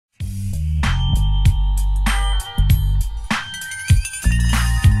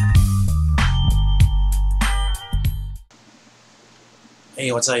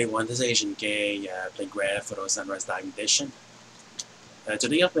Hey, what's up everyone? This is AznKei, playing Grand for Los Santos Diamond Edition.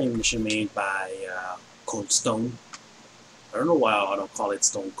 Today I'm playing a mission made by Cold Stone. I don't know why I don't call it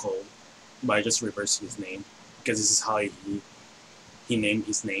Stone Cold, but I just reversed his name because this is how he named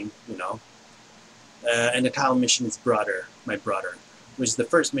his name, you know. And the title mission is Brother, My Brother, which is the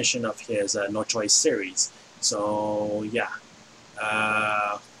first mission of his No Choice series. So yeah,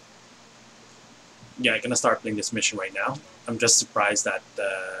 uh, I'm gonna start playing this mission right now. I'm just surprised that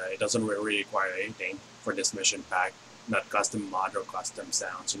it doesn't really require anything for this mission pack, not custom mod or custom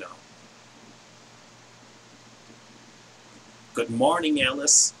sounds, you know. Good morning,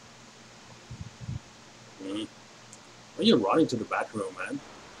 Alice. Why are you running to the bathroom, man?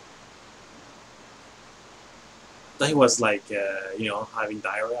 I thought he was like, having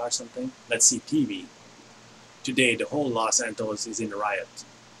diarrhea or something. Let's see TV. Today, the whole Los Santos is in a riot.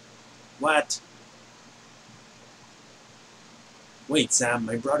 What? Wait, Sam,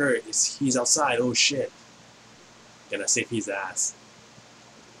 my brother he's outside. Oh shit. Gonna save his ass.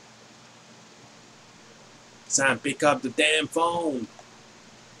 Sam, pick up the damn phone.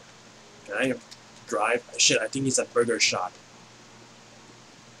 Can I drive? Shit, I think he's at Burger Shot.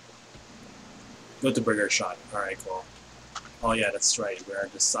 Go to Burger Shot. Alright, cool. Oh yeah, that's right. We're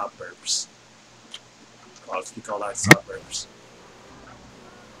in the suburbs. We call that suburbs.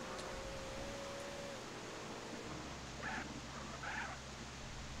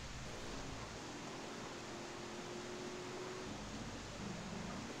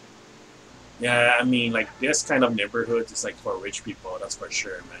 Yeah, I mean, like, this kind of neighborhood is like for rich people, that's for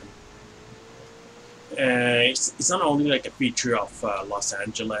sure, man. It's not only like a feature of Los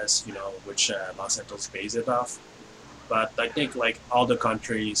Angeles, you know, which Los Santos based it off, but I think like all the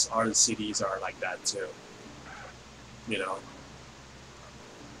countries, all the cities are like that too, you know.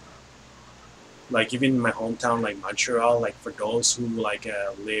 Like even in my hometown, like Montreal, like for those who like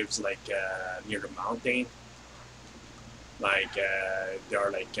lives like near the mountain, like they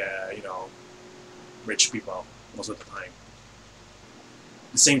are like rich people most of the time.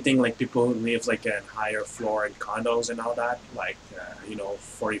 The same thing like people who live like in higher floor in condos and all that, like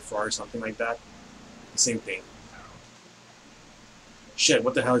 40 floors or something like that. The same thing. Shit,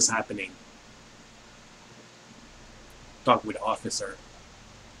 what the hell is happening? Talk with the officer.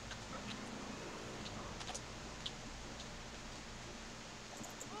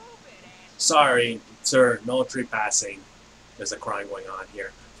 Sorry, sir, no trespassing. There's a crime going on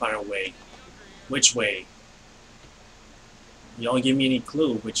here. Find a way. Which way? You don't give me any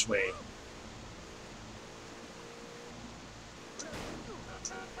clue which way.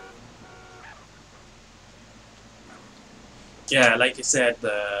 Yeah, like I said,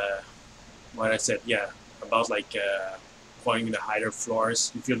 what I said, yeah, about like going in the higher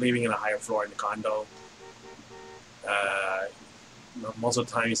floors. If you're living in a higher floor in the condo, uh, most of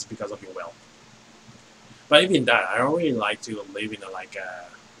the time it's because of your wealth. But even that, I don't really like to live in a like a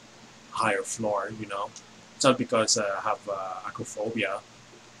higher floor, you know. It's not because I have acrophobia.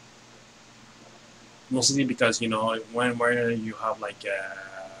 Mostly because where you have like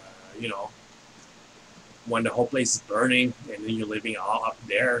you know when the whole place is burning and then you're living all up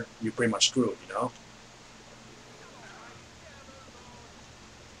there, you're pretty much screwed, you know.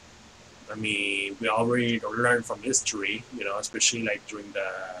 I mean, we already learned from history, you know, especially like during the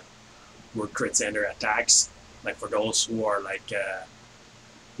World Trade Center attacks. Like for those who are like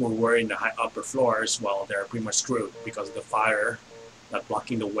who were in the upper floors, well, they're pretty much screwed because of the fire not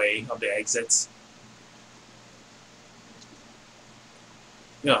blocking the way of the exits.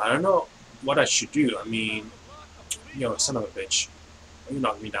 I don't know what I should do. I mean, son of a bitch, why you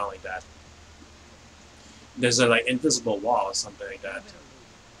knock me down like that? There's a like invisible wall or something like that.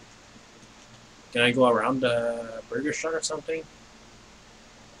 Can I go around the burger shot or something?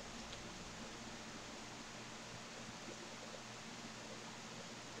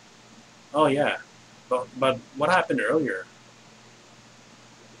 Oh yeah, but what happened earlier?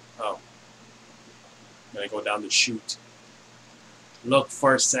 Oh, can I go down the chute? Look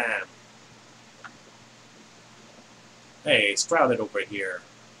for Sam. Hey, it's crowded over here.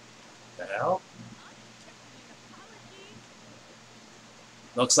 The hell?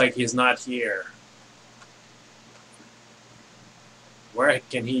 Looks like he's not here. Where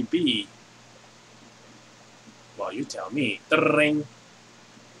can he be? Well, you tell me. Ring.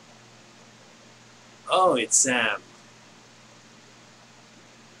 Oh, it's Sam.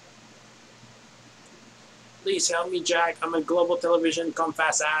 Please help me, Jack. I'm a global television come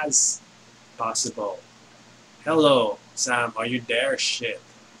fast as possible. Hello, Sam. Are you there? Shit.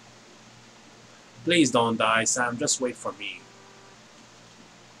 Please don't die, Sam. Just wait for me.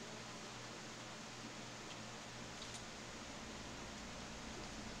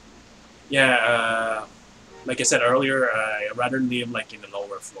 Yeah, like I said earlier, I rather live like in the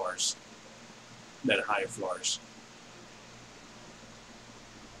lower floors than higher floors.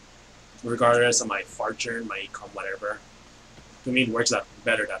 Regardless of my fortune, my income, whatever. To me, it works out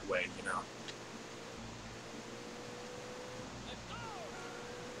better that way, you know.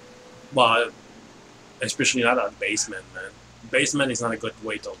 But especially not a basement, man. Basement is not a good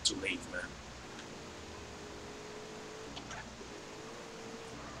way to live, man.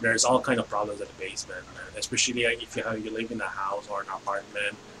 There's all kind of problems at the basement, man. Especially like, if you live in a house or an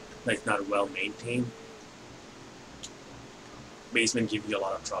apartment that's not well maintained. Basement give you a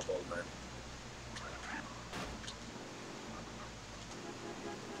lot of trouble, man.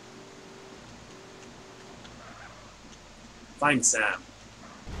 Find Sam.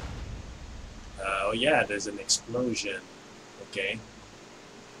 Oh yeah, there's an explosion. Okay.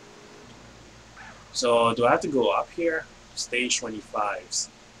 So do I have to go up here? Stage 25s.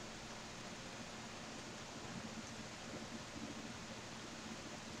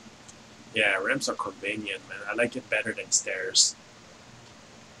 Yeah, ramps are convenient, man. I like it better than stairs.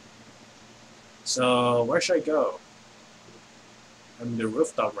 So where should I go? I'm in the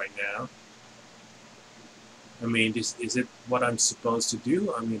rooftop right now. I mean, is it what I'm supposed to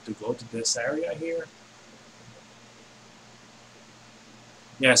do? I mean, to go to this area here?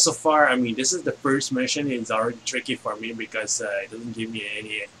 Yeah, so far, I mean, this is the first mission. It's already tricky for me because it doesn't give me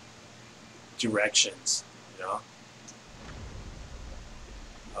any directions, you know?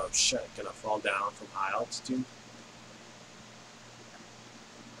 Oh shit, gonna fall down from high altitude?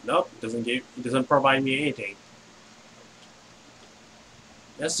 Nope, it doesn't provide me anything.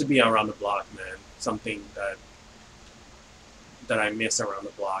 It has to be around the block, man. Something that I miss around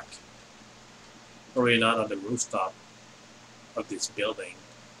the block. Probably not on the rooftop of this building.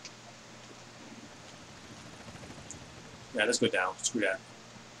 Yeah, let's go down. Screw that.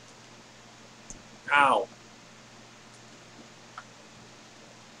 Ow!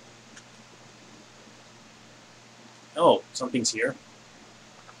 Oh, something's here.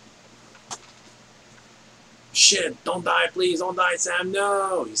 Shit, don't die, please, don't die, Sam,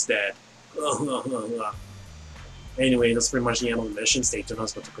 no! He's dead. Anyway, that's pretty much the end of the mission. Stay tuned, I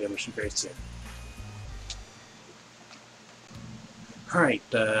was about to play the mission very soon. Alright,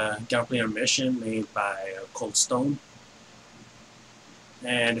 gotta play a mission made by Cold Stone.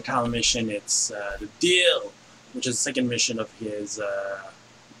 And the title mission, it's The Deal, which is the second mission of his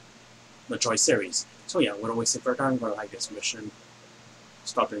No Choice series. So yeah, we're gonna waste it for time, we're gonna like this mission.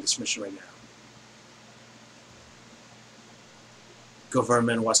 Stop doing this mission right now.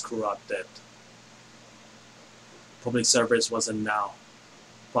 Government was corrupted. Public service wasn't now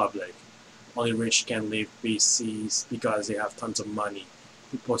public. Only rich can live PCs because they have tons of money.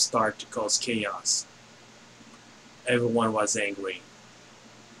 People start to cause chaos. Everyone was angry.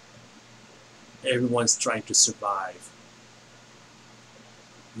 Everyone's trying to survive.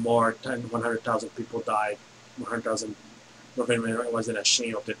 More than 100,000 people died. 100,000 government wasn't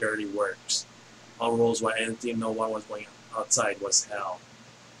ashamed of the dirty works. All rules were empty, no one was going outside was hell.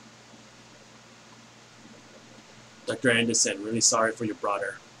 Dr. Anderson, really sorry for your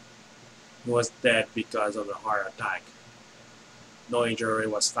brother. He was dead because of a heart attack. No injury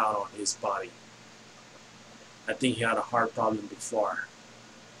was found on his body. I think he had a heart problem before.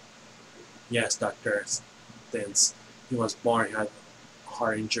 Yes, Dr. Since he was born, he had a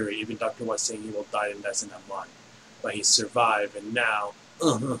heart injury. Even doctor was saying he will die in less than a month. But he survived, and now...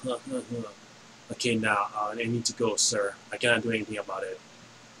 Okay, now, I need to go, sir. I cannot do anything about it.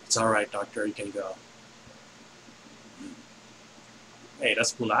 It's alright, doctor, you can go. Hey,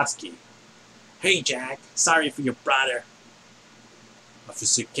 that's Pulaski. Hey, Jack. Sorry for your brother.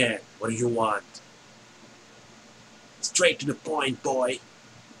 Officer Kent, what do you want? Straight to the point, boy.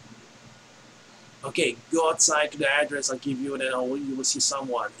 Okay, go outside to the address I'll give you, and then you will see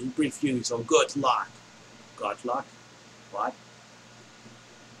someone. He'll brief you, so good luck. Good luck? What?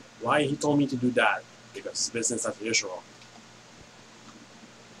 Why he told me to do that? Because it's business as usual.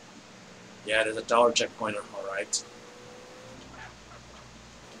 Yeah, there's a tower checkpoint, alright.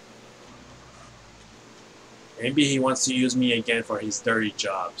 Maybe he wants to use me again for his dirty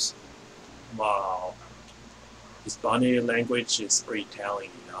jobs. Wow. His body language is pretty telling,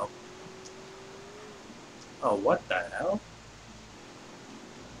 you know. Oh, what the hell?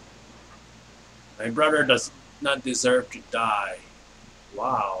 My brother does not deserve to die.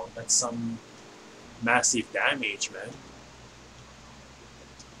 Wow, that's some massive damage, man.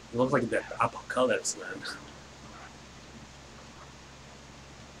 It looks like the apocalypse, man.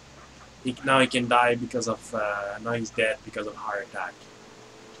 Now he can die because of, now he's dead because of heart attack.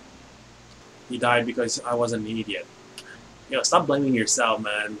 He died because I was an idiot. Yo, stop blaming yourself,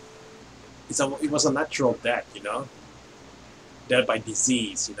 man. it was a natural death, you know, death by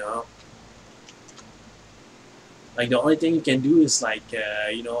disease, you know. Like the only thing you can do is like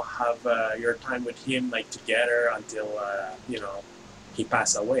you know, have your time with him like together until you know, he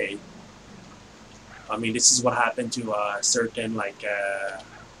passed away. I mean, this is what happened to a certain like I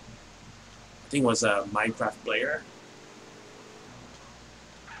think it was a Minecraft player.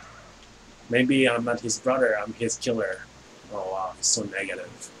 Maybe I'm not his brother, I'm his killer. Oh wow, he's so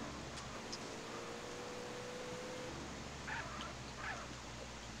negative.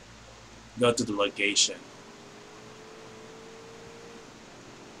 Go to the location.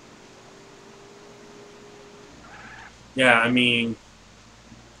 Yeah, I mean,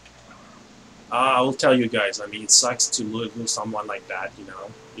 I will tell you guys. I mean, it sucks to lose someone like that. You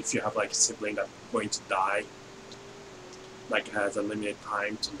know, if you have like a sibling that's going to die, like has a limited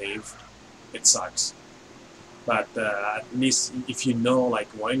time to live, it sucks. But at least if you know like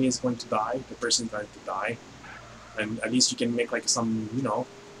when he's going to die, the person's going to die, and at least you can make like some, you know,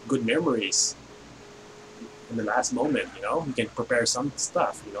 good memories in the last moment. You know, you can prepare some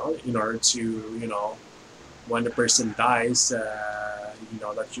stuff. You know, in order to, you know, when the person dies, you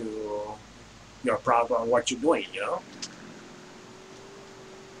know that you're proud of what you're doing. You know.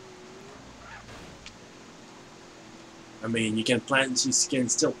 I mean, you can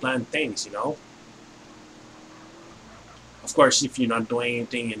still plan things, you know. Of course, if you're not doing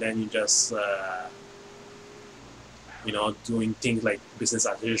anything and then you just, you know, doing things like business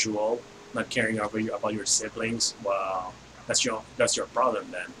as usual, not caring about your siblings, well, that's your problem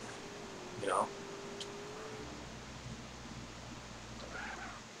then, you know.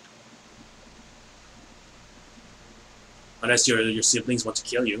 Unless your siblings want to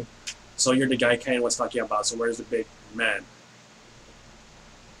kill you. So you're the guy Ken was talking about. So where's the big man?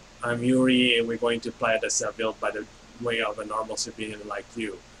 I'm Yuri, and we're going to play at the Seville by the way of a normal civilian like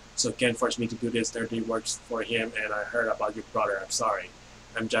you. So Ken forced me to do this dirty work for him, and I heard about your brother. I'm sorry.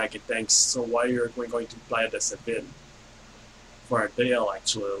 I'm Jackie, thanks. So why are we going to play at the Seville? For a deal,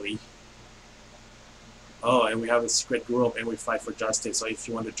 actually. Oh, and we have a secret group, and we fight for justice. So if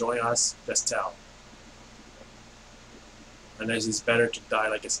you want to join us, just tell. Unless it's better to die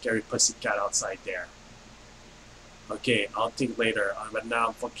like a scary pussycat outside there. Okay, I'll think later, but now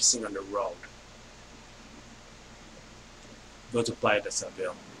I'm focusing on the road. Go to Playa de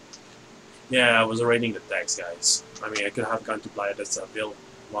Seville. Yeah, I was reading the text, guys. I mean, I could have gone to Playa de Seville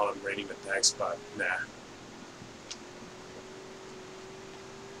while I'm reading the text, but nah.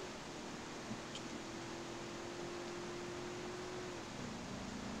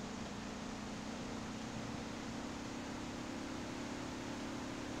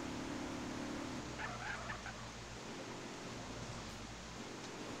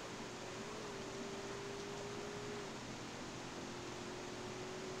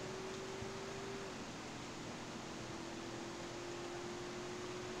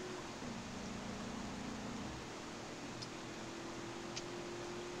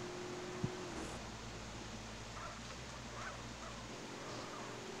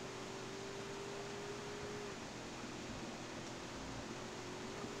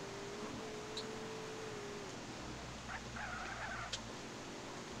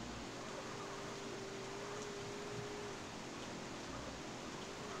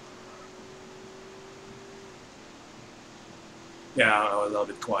 Yeah, I was a little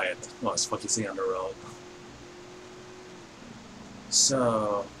bit quiet. I was focusing on the road.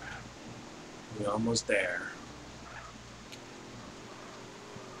 So, we're almost there.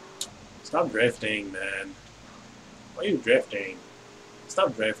 Stop drifting, man. Why are you drifting?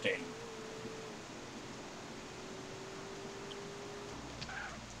 Stop drifting.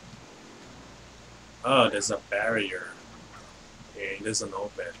 Oh, there's a barrier. Okay, it doesn't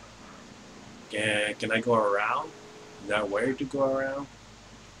open. Can I go around? Is that where to go around?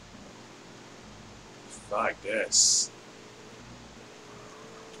 Fuck this.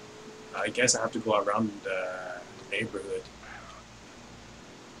 I guess I have to go around the neighborhood.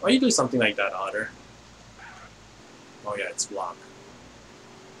 Why you do something like that, Otter? Oh yeah, it's blocked.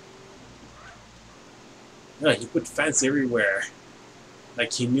 Yeah, he put fence everywhere.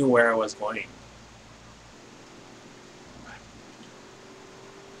 Like he knew where I was going.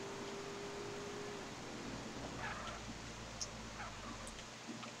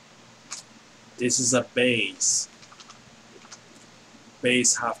 This is a base.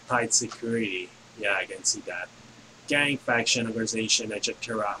 Base have tight security. Yeah, I can see that. Gang, faction, organization,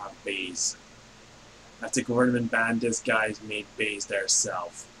 etc. have base. After government banned these guys made base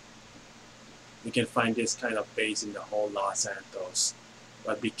theirself. You can find this kind of base in the whole Los Santos.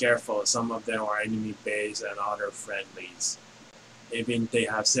 But be careful, some of them are enemy base and other friendlies. Even they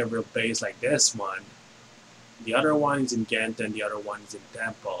have several bases like this one. The other one is in Ghent and the other one is in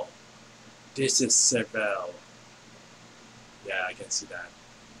Temple. This is Seville. Yeah, I can see that.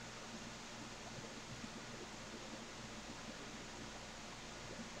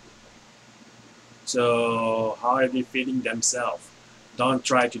 So how are they feeding themselves? Don't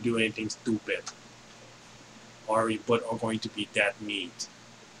try to do anything stupid, or you both are going to be dead meat.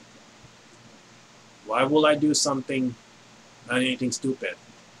 Why will I do anything stupid?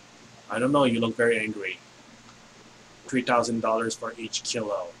 I don't know, you look very angry. $3,000 for each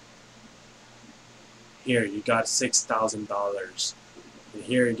kilo. Here, you got $6,000. And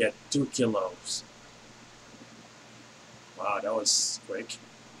here you get 2 kilos. Wow, that was quick.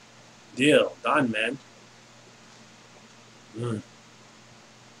 Deal, done, man.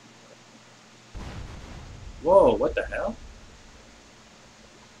 Whoa, what the hell?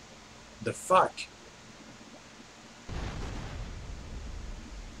 The fuck?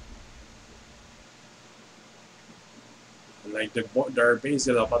 Like, their base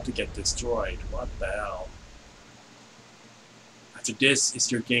is about to get destroyed. What the hell? After this, is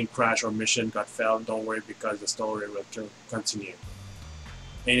your game crash or mission got failed? Don't worry, because the story will continue.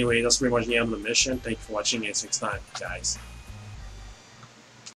 Anyway, that's pretty much the end of the mission. Thank you for watching, and see you next time, guys.